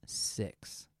 He's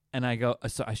 6. And I go,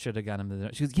 so I should have got him the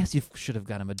donut. She goes, yes, you should have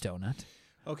got him a donut.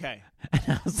 Okay. And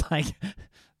I was like,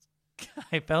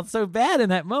 I felt so bad in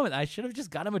that moment. I should have just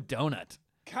got him a donut.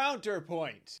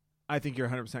 Counterpoint. I think you're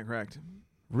 100% correct.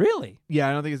 Really? Yeah,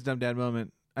 I don't think it's a dumb dad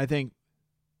moment. I think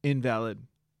invalid.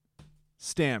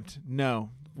 Stamped.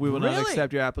 No. We will not Really?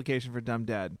 accept your application for dumb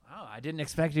dad. Oh, I didn't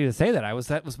expect you to say that.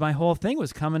 That was my whole thing,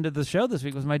 was coming to the show this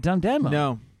week was my dumb dad moment.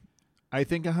 No. I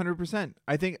think 100%.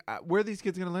 I think where are these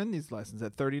kids going to learn these lessons?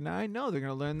 At 39? No, they're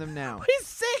going to learn them now. He's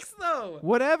 6, though.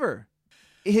 Whatever.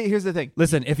 Here's the thing.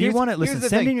 Listen, if you Here's- want to, here's listen, the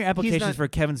send thing. in your He's applications not- for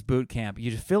Kevin's boot camp.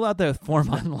 You just fill out the form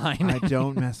online. I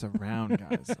don't mess around,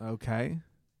 guys. Okay?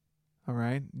 All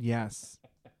right? Yes.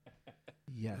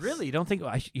 Yes. Really? You don't think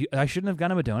I shouldn't have got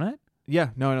him a donut? Yeah.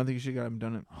 No, I don't think you should have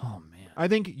done it. Oh, man. I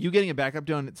think you getting a backup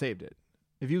donut saved it.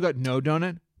 If you got no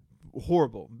donut,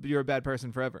 horrible. You're a bad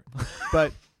person forever.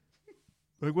 But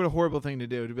like, what a horrible thing to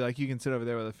do, to be like, you can sit over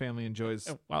there while the family enjoys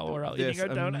While we're all this eating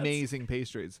our donuts. amazing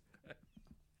pastries.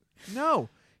 No,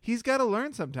 he's got to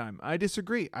learn sometime. I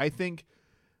disagree. I think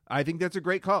that's a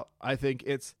great call. I think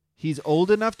he's old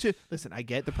enough to listen. I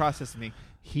get the processing.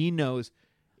 He knows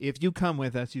if you come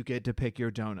with us, you get to pick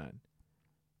your donut.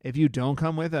 If you don't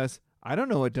come with us, I don't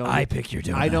know what donut. I pick your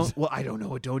donut. I don't know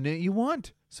what donut you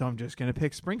want. So I'm just going to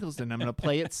pick sprinkles and I'm going to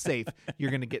play it safe. You're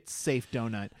going to get safe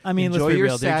donut. I mean, enjoy let's be your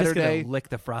real. They're just Saturday. going to lick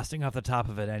the frosting off the top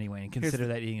of it anyway and consider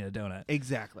that eating a donut.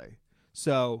 Exactly.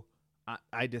 So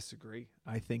I disagree.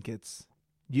 I think it's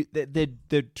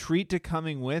the treat to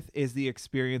coming with is the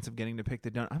experience of getting to pick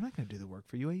the donut. I'm not going to do the work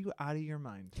for you. Are you out of your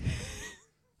mind?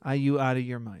 Are you out of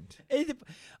your mind?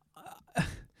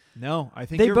 No, I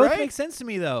think They you're both right. make sense to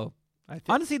me, though. I think,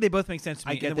 Honestly, they both make sense to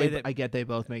me. I get in the way that, I get they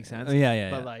both make sense.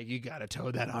 yeah. But like, you gotta toe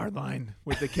that hard line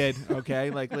with the kid,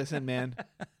 okay? Like, listen, man,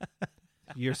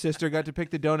 your sister got to pick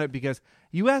the donut because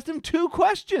you asked him 2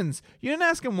 questions. You didn't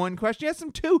ask him 1 question. You asked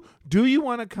him 2. Do you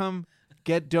want to come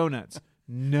get donuts?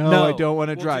 No, I don't want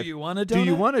to drive. Do you want a donut? Do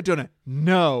you want a donut?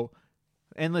 No.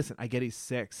 And listen, I get he's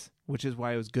 6, which is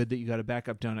why it was good that you got a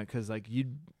backup donut, because like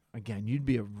you'd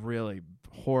be a really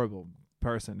horrible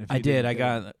person if you I did. didn't I do it.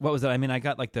 got, what was it? I mean, I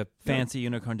got like the fancy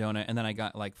unicorn donut, and then I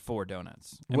got like 4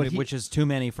 donuts, What which is too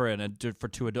many for for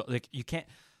 2 adults. Like, you can't.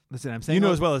 Listen, I'm saying You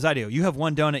know as well as I do. You have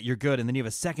 1 donut, you're good, and then you have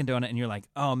a second donut, and you're like,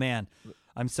 oh man,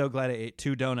 I'm so glad I ate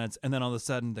 2 donuts. And then all of a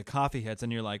sudden, the coffee hits,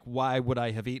 and you're like, why would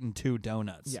I have eaten 2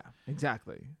 donuts? Yeah,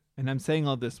 exactly. And I'm saying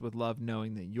all this with love,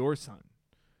 knowing that your son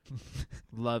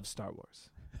loves Star Wars.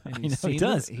 And I know he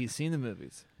does. He's seen the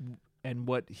movies. And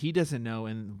what he doesn't know,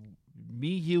 and me,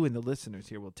 you, and the listeners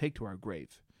here will take to our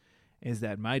grave, is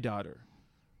that my daughter,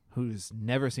 who's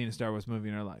never seen a Star Wars movie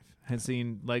in her life, has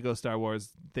seen Lego Star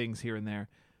Wars things here and there,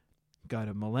 got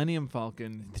a Millennium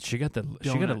Falcon. She got a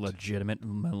Donut. legitimate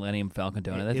Millennium Falcon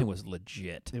donut. That thing was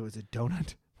legit. It was a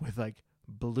donut with like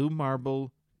blue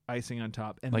marble icing on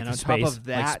top, and Like then on the top space, of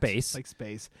that, like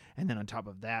space, and then on top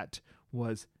of that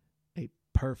was a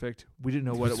perfect. We didn't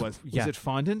know what it was. Yeah. Was it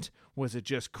fondant? Was it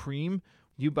just cream?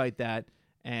 You bite that,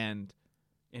 and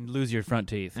lose your front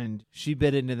teeth. and she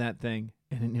bit into that thing,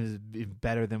 and it was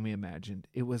better than we imagined.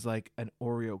 It was like an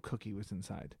Oreo cookie was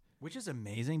inside. Which is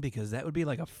amazing, because that would be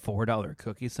like a $4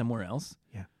 cookie somewhere else.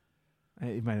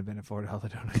 It might have been a $4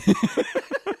 donut.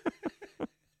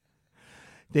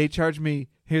 They charge me.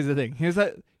 Here's the thing.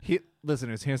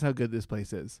 Listeners, here's how good this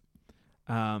place is.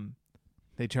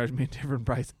 They charge me a different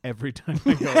price every time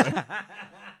I go there.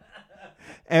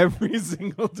 Every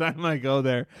single time I go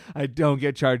there, I don't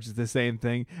get charged the same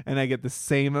thing, and I get the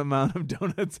same amount of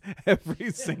donuts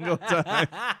every single time.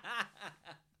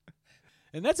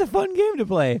 And that's a fun game to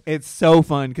play. It's so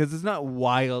fun because it's not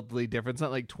wildly different. It's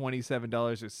not like $27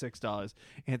 or $6.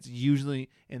 It's usually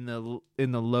in the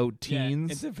low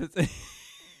teens,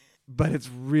 but it's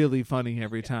really funny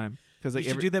every time. Because like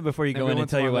You should do that before you go in and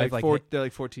once tell in a your while, wife, like, they're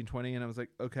like $14.20, and I was like,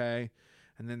 okay,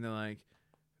 and then they're like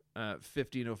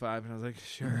 $15.05, and I was like,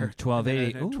 sure.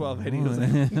 $12.80. $12.80. I was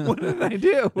like, what did I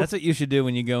do? That's what you should do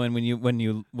when you go in,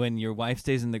 when your wife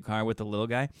stays in the car with the little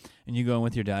guy, and you go in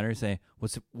with your daughter. Say,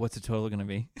 what's the total going to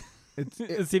be? It's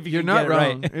See if you you're can not get it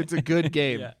wrong. right. It's a good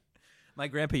game. Yeah. My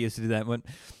grandpa used to do that when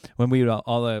we would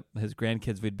his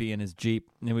grandkids would be in his Jeep,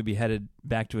 and we'd be headed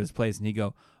back to his place, and he'd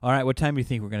go, all right, what time do you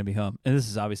think we're going to be home? And this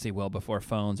is obviously well before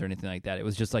phones or anything like that. It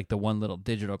was just like the one little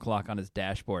digital clock on his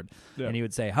dashboard. Yeah. And he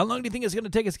would say, how long do you think it's going to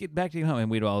take us to get back to you home?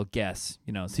 And we'd all guess,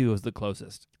 see who was the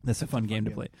closest. That's a fun game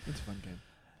to play. It's a fun game.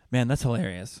 Man, that's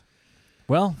hilarious.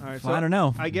 Well, All right, I don't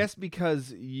know. I guess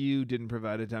because you didn't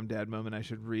provide a dumb dad moment, I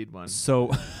should read one.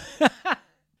 So,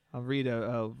 I'll read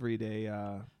a.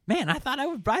 man, I thought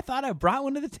I brought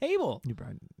one to the table. You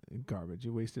brought garbage.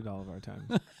 You wasted all of our time.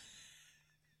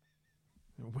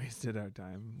 wasted our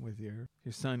time with your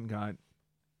son got.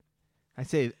 I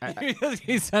say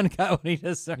His son got what he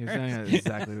deserved. your son got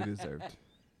exactly what he deserved.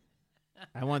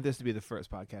 I want this to be the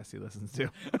first podcast he listens to.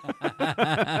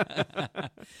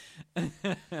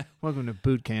 Welcome to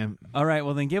boot camp. All right,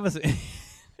 well then give us.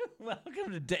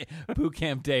 Welcome to boot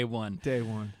camp day 1. Day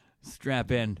 1.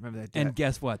 Strap in. Remember that day? And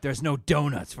guess what? There's no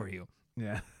donuts for you.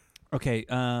 Yeah. Okay.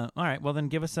 All right. Well, then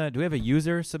give us a. Do we have a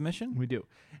user submission? We do.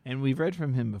 And we've read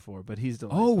from him before, but he's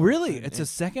delightful. Oh, really? And It's a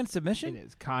second submission? It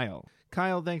is. Kyle.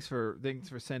 Kyle, thanks for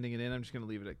sending it in. I'm just going to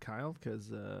leave it at Kyle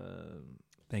because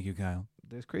Thank you, Kyle.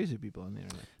 there's crazy people on the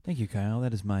internet. Thank you, Kyle.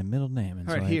 That is my middle name, and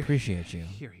All so right, I appreciate you.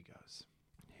 Here he goes.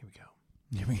 Here we go.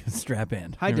 Here we go. Strap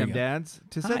in. Hi, Here we Dem go. Dads.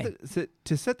 Hi.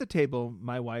 To set the table,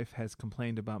 my wife has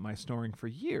complained about my snoring for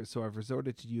years, so I've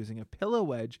resorted to using a pillow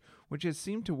wedge, which has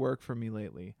seemed to work for me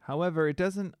lately. However, it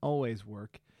doesn't always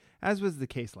work, as was the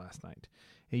case last night.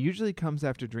 It usually comes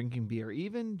after drinking beer,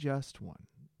 even just one.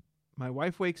 My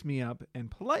wife wakes me up and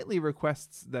politely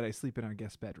requests that I sleep in our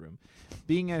guest bedroom.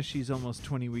 Being as she's almost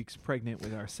 20 weeks pregnant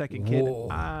with our second kid, Whoa.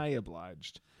 I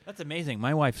obliged. That's amazing.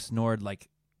 My wife snored like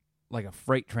a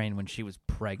freight train when she was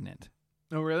pregnant.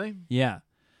 Oh, really? Yeah,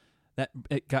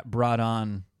 it got brought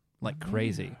on like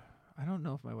crazy. I don't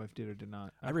know if my wife did or did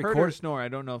not. I I've heard record- her snore. I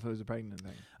don't know if it was a pregnant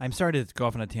thing. I'm sorry to go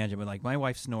off on a tangent, but like my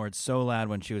wife snored so loud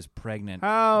when she was pregnant.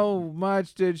 How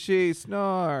much did she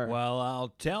snore? Well, I'll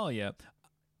tell you.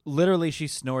 Literally, she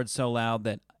snored so loud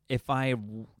that if I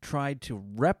tried to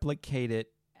replicate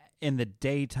it in the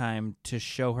daytime to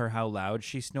show her how loud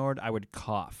she snored, I would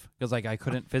cough because like I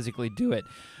couldn't physically do it,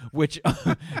 which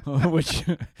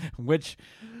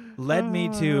led me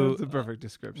to That's a perfect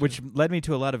description. which led me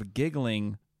to a lot of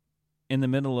giggling in the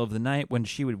middle of the night when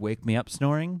she would wake me up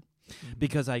snoring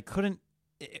because I couldn't.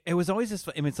 It was always this.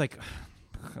 I mean, it's like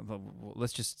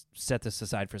let's just set this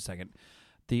aside for a second.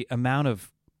 The amount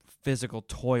of physical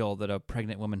toil that a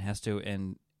pregnant woman has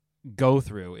to go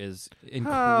through is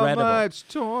incredible. How much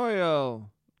toil?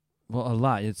 Well, a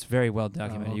lot. It's very well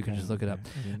documented. Oh, You can okay, just look it up.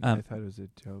 okay. I thought it was a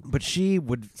joke. But she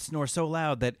would snore so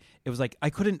loud that it was like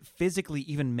I couldn't physically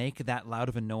even make that loud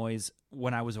of a noise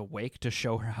when I was awake to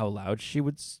show her how loud she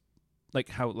would,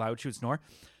 how loud she would snore.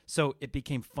 So it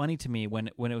became funny to me when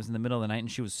it was in the middle of the night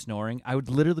and she was snoring. I would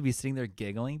literally be sitting there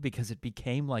giggling because it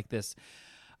became like this.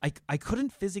 I couldn't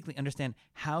physically understand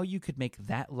how you could make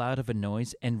that loud of a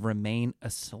noise and remain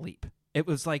asleep. It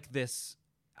was like this.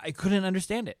 I couldn't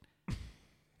understand it.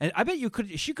 And I bet you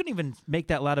could. She couldn't even make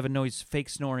that loud of a noise, fake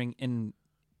snoring in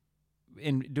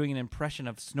doing an impression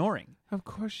of snoring. Of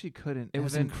course she couldn't. It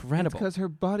was Evan. incredible. Because her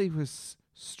body was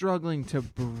struggling to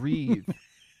breathe.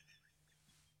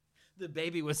 The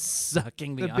baby was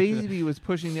sucking the The oxygen. baby was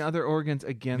pushing the other organs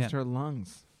against Yeah. her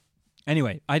lungs.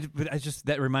 Anyway, I just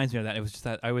that reminds me of that. It was just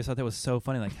that I always thought that was so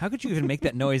funny. Like, how could you even make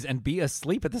that noise and be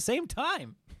asleep at the same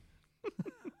time?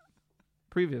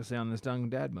 Previously on this Dung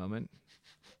Dad moment,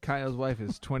 Kyle's wife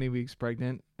is 20 weeks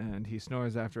pregnant and he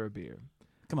snores after a beer.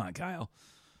 Come on, Kyle.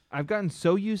 I've gotten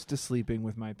so used to sleeping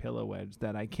with my pillow wedge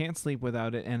that I can't sleep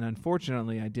without it, and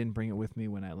unfortunately I didn't bring it with me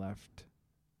when I left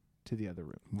to the other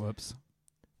room. Whoops.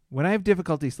 When I have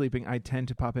difficulty sleeping, I tend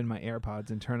to pop in my AirPods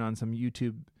and turn on some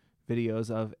YouTube videos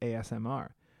of ASMR.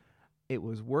 It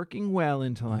was working well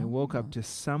until I woke up to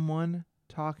someone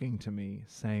talking to me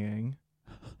saying,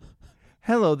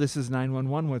 "Hello, this is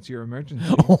 911. What's your emergency?"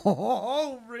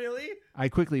 Oh, really? I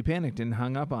quickly panicked and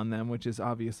hung up on them, which is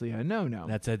obviously a no-no.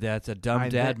 That's a dumb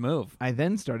dad move. I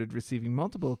then started receiving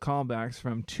multiple callbacks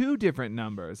from 2 different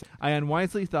numbers. I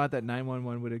unwisely thought that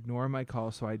 911 would ignore my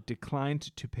call, so I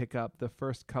declined to pick up the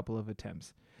first couple of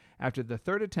attempts. After the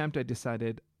 3rd attempt, I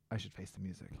decided I should face the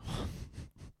music.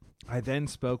 I then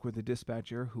spoke with the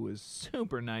dispatcher, who was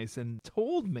super nice and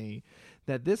told me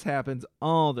that this happens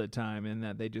all the time and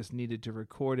that they just needed to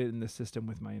record it in the system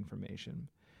with my information.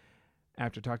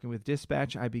 After talking with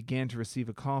dispatch, I began to receive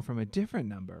a call from a different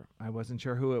number. I wasn't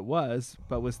sure who it was,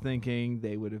 but was thinking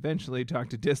they would eventually talk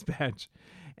to dispatch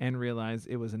and realize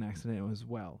it was an accident as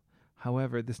well.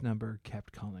 However, this number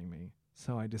kept calling me,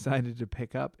 so I decided to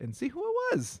pick up and see who it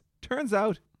was. Turns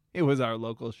out it was our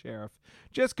local sheriff,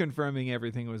 just confirming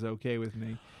everything was okay with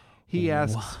me. He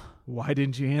asks, "Why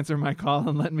didn't you answer my call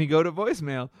and let me go to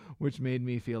voicemail?" Which made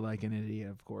me feel like an idiot,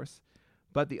 of course.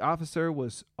 But the officer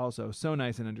was also so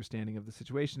nice and understanding of the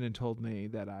situation and told me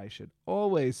that I should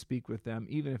always speak with them,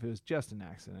 even if it was just an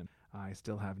accident. I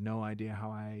still have no idea how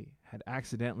I had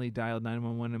accidentally dialed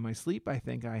 911 in my sleep. I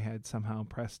think I had somehow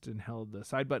pressed and held the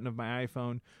side button of my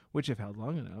iPhone, which, if held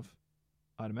long enough,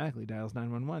 automatically dials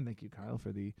 911. Thank you, Kyle,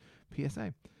 for the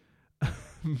PSA.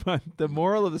 But the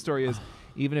moral of the story is,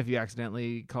 Even if you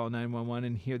accidentally call 911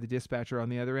 and hear the dispatcher on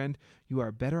the other end, you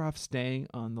are better off staying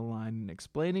on the line and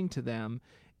explaining to them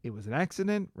it was an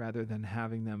accident rather than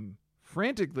having them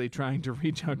frantically trying to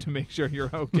reach out to make sure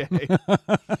you're okay.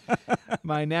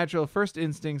 My natural first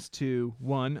instincts to,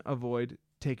 1, avoid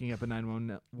taking up a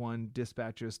 911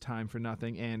 dispatcher's time for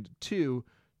nothing, and 2,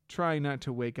 trying not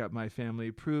to wake up my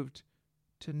family proved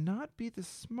to not be the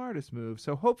smartest move.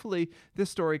 So hopefully this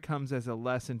story comes as a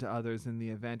lesson to others in the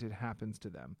event it happens to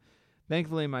them.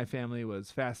 Thankfully, my family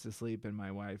was fast asleep and my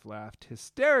wife laughed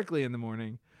hysterically in the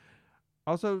morning.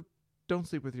 Also, don't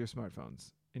sleep with your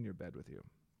smartphones in your bed with you.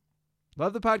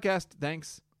 Love the podcast.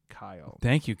 Thanks, Kyle.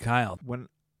 Thank you, Kyle. When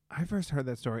I first heard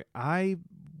that story, I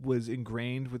was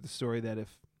ingrained with the story that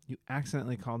if you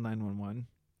accidentally called 911,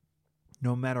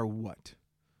 no matter what,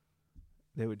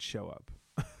 they would show up.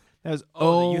 That was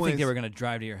you think they were going to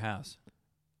drive to your house?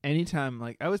 Anytime,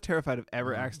 like, I was terrified of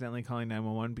ever accidentally calling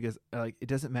 911 because, like, it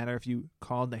doesn't matter if you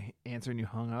called the answer and you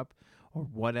hung up or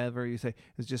whatever you say.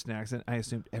 It's just an accident. I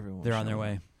assumed everyone They're was on their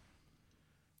way.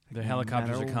 The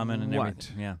helicopters are coming and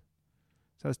everything. Yeah.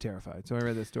 So I was terrified. So I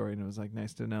read this story and it was like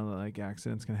nice to know that like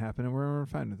accidents can happen and we're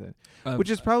fine with it.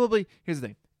 Which is probably, here's the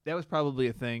thing, that was probably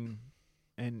a thing,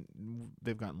 and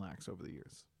they've gotten lax over the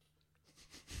years.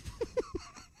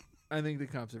 I think the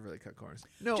cops have really cut corners.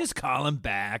 No, Just call him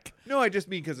back. no, I just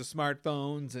mean because of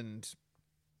smartphones and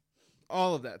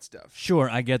all of that stuff. Sure,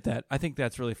 I get that. I think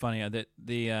that's really funny. That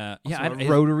A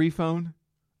rotary phone.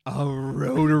 A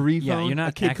rotary phone. Yeah, you're a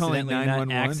not kid calling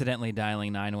accidentally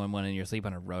dialing 911 in your sleep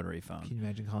on a rotary phone. Can you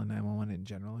imagine calling 911 in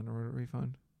general on a rotary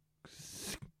phone?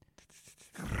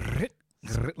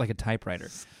 Like a typewriter.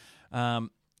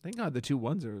 Thank God the 2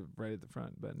 ones are right at the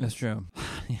front. But That's true.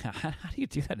 Yeah, how do you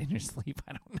do that in your sleep?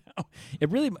 I don't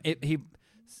know. He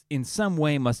in some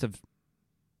way must have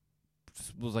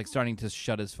was like starting to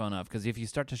shut his phone off, because if you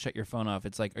start to shut your phone off,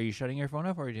 it's like, are you shutting your phone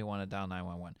off or do you want to dial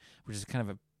 911? Which is kind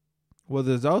of a well,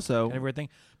 there's also weird thing.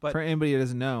 But for anybody who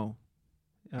doesn't know,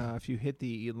 if you hit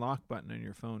the lock button on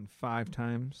your phone 5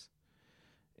 times,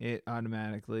 it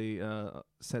automatically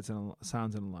sounds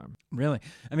an alarm. Really,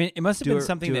 I mean, it must have been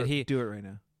something that he do it right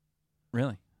now.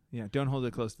 Really. Yeah, don't hold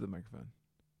it close to the microphone.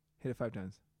 Hit it 5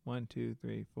 times. 1, 2,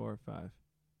 3, 4, 5.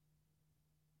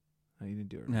 No, you didn't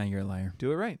do it right. No, you're a liar.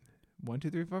 Do it right. 1, 2,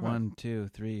 3, 4, 5. 1, 2,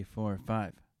 3, 4,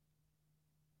 5.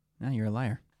 No, you're a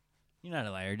liar. You're not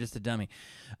a liar. You're just a dummy.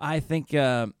 I think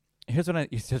here's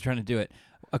what you're still trying to do it.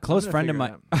 A close friend of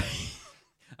mine.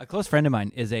 A close friend of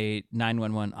mine is a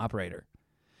 911 operator,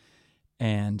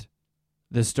 and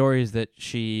the stories that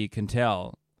she can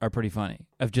tell are pretty funny.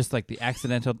 Of just like the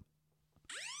accidental.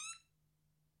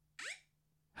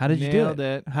 How did you do it? Nailed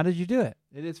it. How did you do it?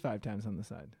 It is 5 times on the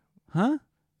side. Huh?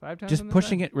 5 times. Just on the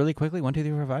pushing side? it really quickly. 1, 2,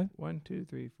 3, 4, 5. 1, 2,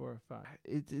 3, 4, 5.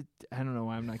 I don't know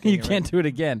why I'm not getting You it can't right. do it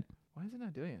again. Why is it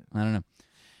not doing it? I don't know.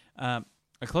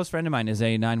 A close friend of mine is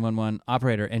a 911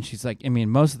 operator, and she's like, I mean,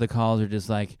 most of the calls are just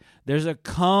like, there's a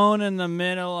cone in the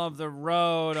middle of the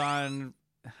road on.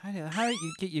 How do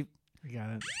you get you? I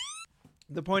got it.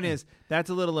 The point is,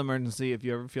 that's a little emergency. If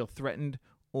you ever feel threatened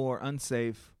or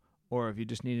unsafe, or if you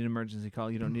just need an emergency call,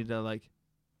 you don't need to like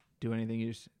do anything.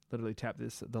 You just literally tap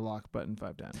the lock button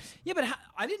 5 times. Yeah, but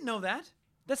I didn't know that.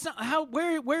 That's not how.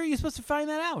 Where are you supposed to find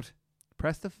that out?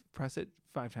 Press it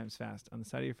 5 times fast on the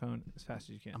side of your phone as fast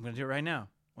as you can. I'm gonna do it right now.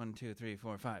 1, 2, 3,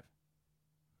 4, 5.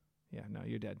 Yeah, no,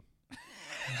 you're dead.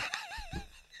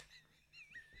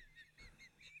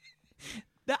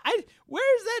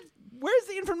 Where's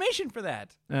the information for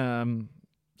that?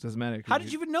 Doesn't matter. How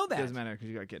did you even know that? Doesn't matter because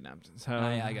you got kidnapped. So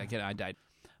I died.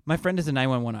 My friend is a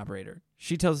 911 operator.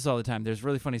 She tells us all the time. There's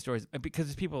really funny stories because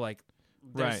there's people like,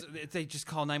 they just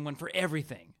call 911 for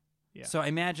everything. Yeah. So I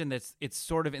imagine that it's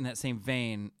sort of in that same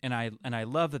vein, and I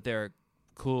love that they're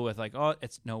cool with like, oh,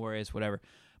 it's no worries, whatever.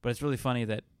 But it's really funny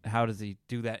that how does he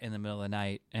do that in the middle of the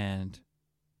night? And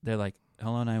they're like,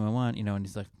 hello, 911, and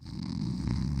he's like,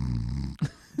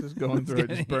 just going through it,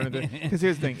 just burning it. Because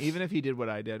here's the thing: even if he did what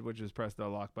I did, which was press the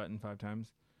lock button 5 times,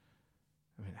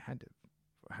 I mean, I had to.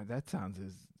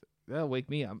 That'll wake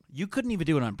me up. You couldn't even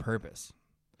do it on purpose.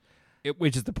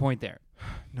 Which is the point there.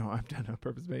 No, I've done it on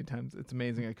purpose many times. It's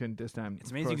amazing I couldn't this time.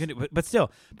 It's amazing you couldn't, but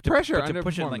still, pressure to under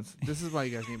push performance. This is why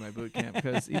you guys need my boot camp,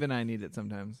 because even I need it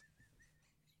sometimes.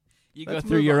 You go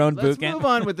through your own boot camp. Let's move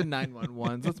on with the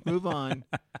 911s. Let's move on.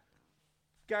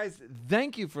 Guys,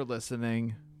 thank you for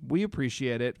listening. We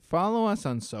appreciate it. Follow us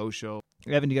on social.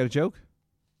 Evan, you got a joke?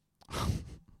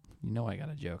 You know I got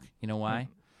a joke. You know why?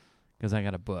 Because I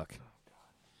got a book.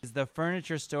 The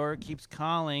furniture store keeps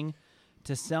calling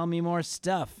to sell me more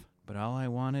stuff, but all I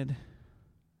wanted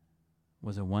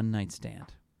was a one-night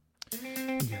stand.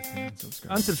 Yes, and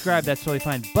unsubscribe. Unsubscribe, that's totally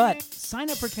fine. But sign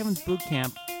up for Kevin's boot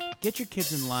camp. Get your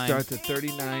kids in line. Starts at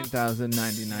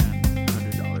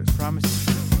 $39,999. Promise.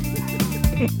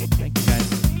 Thank you, guys.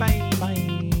 Bye. Bye.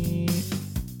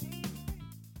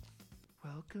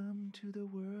 Welcome to the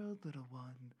world, little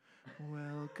one.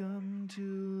 Welcome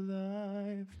to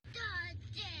life.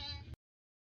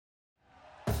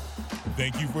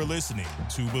 Thank you for listening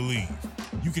to Believe.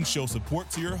 You can show support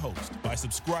to your host by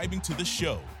subscribing to the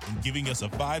show and giving us a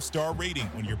 5-star rating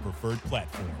on your preferred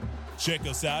platform. Check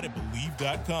us out at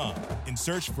Believe.com and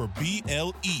search for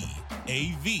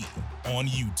BLEAV on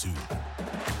YouTube.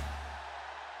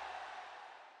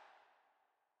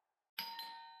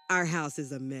 Our house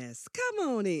is a mess. Come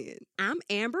on in. I'm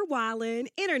Amber Wallen,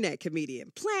 internet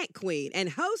comedian, plant queen, and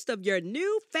host of your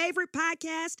new favorite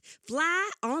podcast, Fly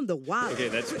on the Wallen. Okay,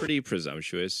 that's pretty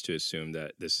presumptuous to assume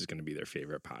that this is going to be their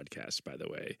favorite podcast, by the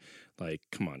way. Like,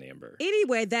 come on, Amber.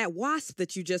 Anyway, that wasp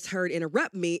that you just heard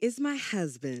interrupt me is my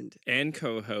husband. And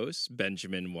co-host,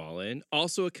 Benjamin Wallen,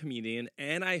 also a comedian,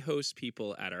 and I host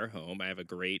people at our home. I have a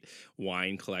great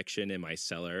wine collection in my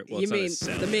cellar. Well, You it's not mean a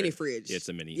cellar. the mini fridge? It's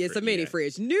a mini It's a fridge, mini yeah.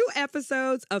 fridge. New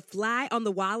episodes of Fly on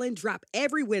the Wallen drop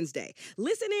every Wednesday.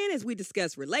 Listen in as we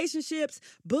discuss relationships,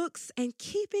 books, and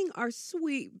keeping our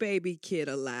sweet baby kid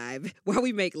alive while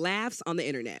we make laughs on the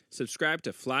internet. Subscribe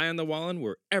to Fly on the Wallen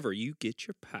wherever you get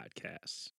your podcasts.